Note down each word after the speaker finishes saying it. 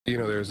You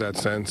know, there's that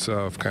sense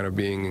of kind of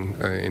being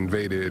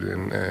invaded,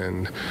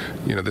 and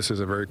you know, this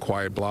is a very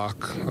quiet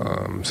block,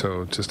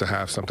 so just to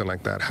have something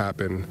like that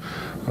happen,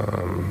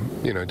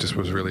 you know, it just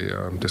was really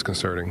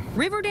disconcerting.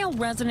 Riverdale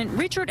resident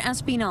Richard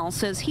Espinal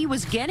says he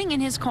was getting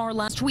in his car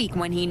last week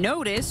when he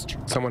noticed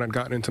someone had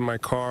gotten into my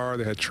car.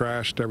 They had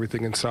trashed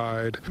everything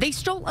inside. They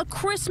stole a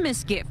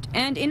Christmas gift,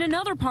 and in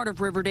another part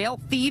of Riverdale,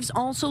 thieves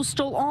also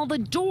stole all the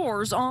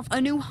doors off a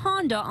new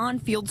Honda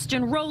on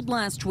Fieldston Road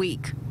last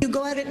week. You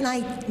go out at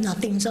night,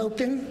 nothing's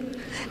open,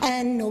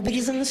 and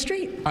nobody's in the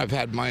street. I've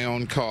had my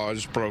own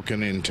cars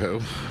broken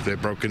into. They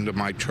broke into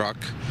my truck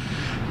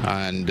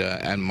and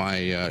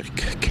my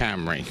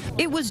Camry.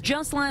 It was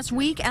just last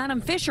week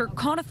Adam Fisher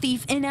caught a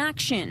thief in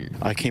action.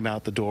 I came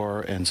out the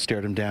door and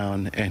stared him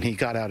down, and he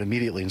got out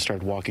immediately and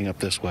started walking up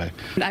this way.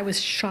 I was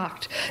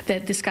shocked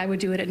that this guy would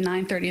do it at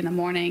 9:30 in the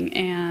morning,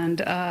 and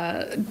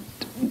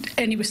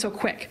he was so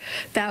quick.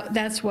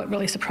 That's what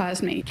really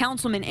surprised me.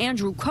 Councilman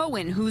Andrew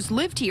Cohen, who's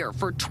lived here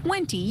for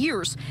 20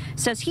 years,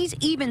 says he's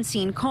even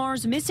seen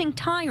cars missing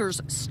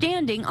tires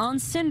standing on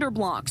cinder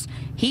blocks.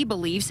 He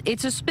believes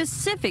it's a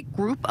specific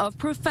group of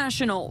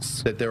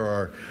professionals. That there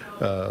are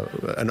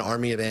an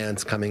army of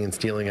ants coming and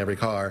stealing every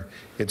car.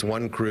 It's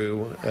one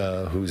crew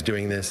who's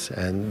doing this,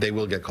 and they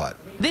will get caught.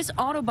 This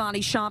auto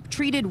body shop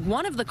treated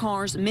one of the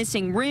cars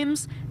missing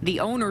rims. The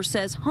owner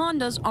says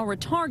Hondas are a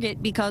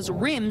target because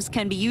rims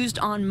can be used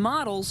on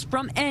models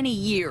from any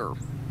year.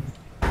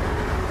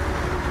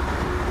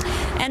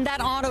 And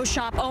that auto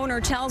shop owner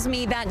tells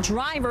me that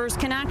drivers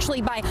can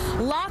actually buy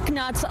lock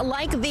nuts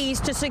like these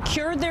to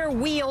secure their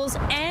wheels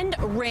and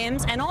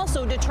rims and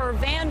also deter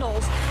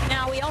vandals.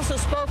 Now, we also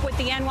spoke with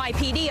the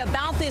NYPD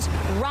about this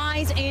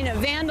rise in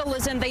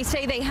vandalism. They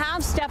say they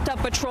have stepped up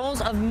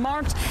patrols of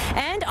marked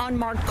and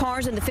unmarked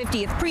cars in the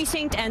 50th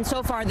precinct, and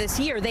so far this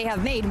year they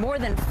have made more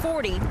than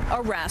 40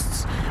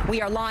 arrests.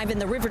 We are live in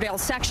the Riverdale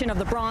section of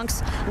the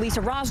Bronx. Lisa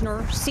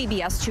Rozner,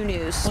 CBS 2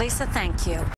 News. Lisa, thank you.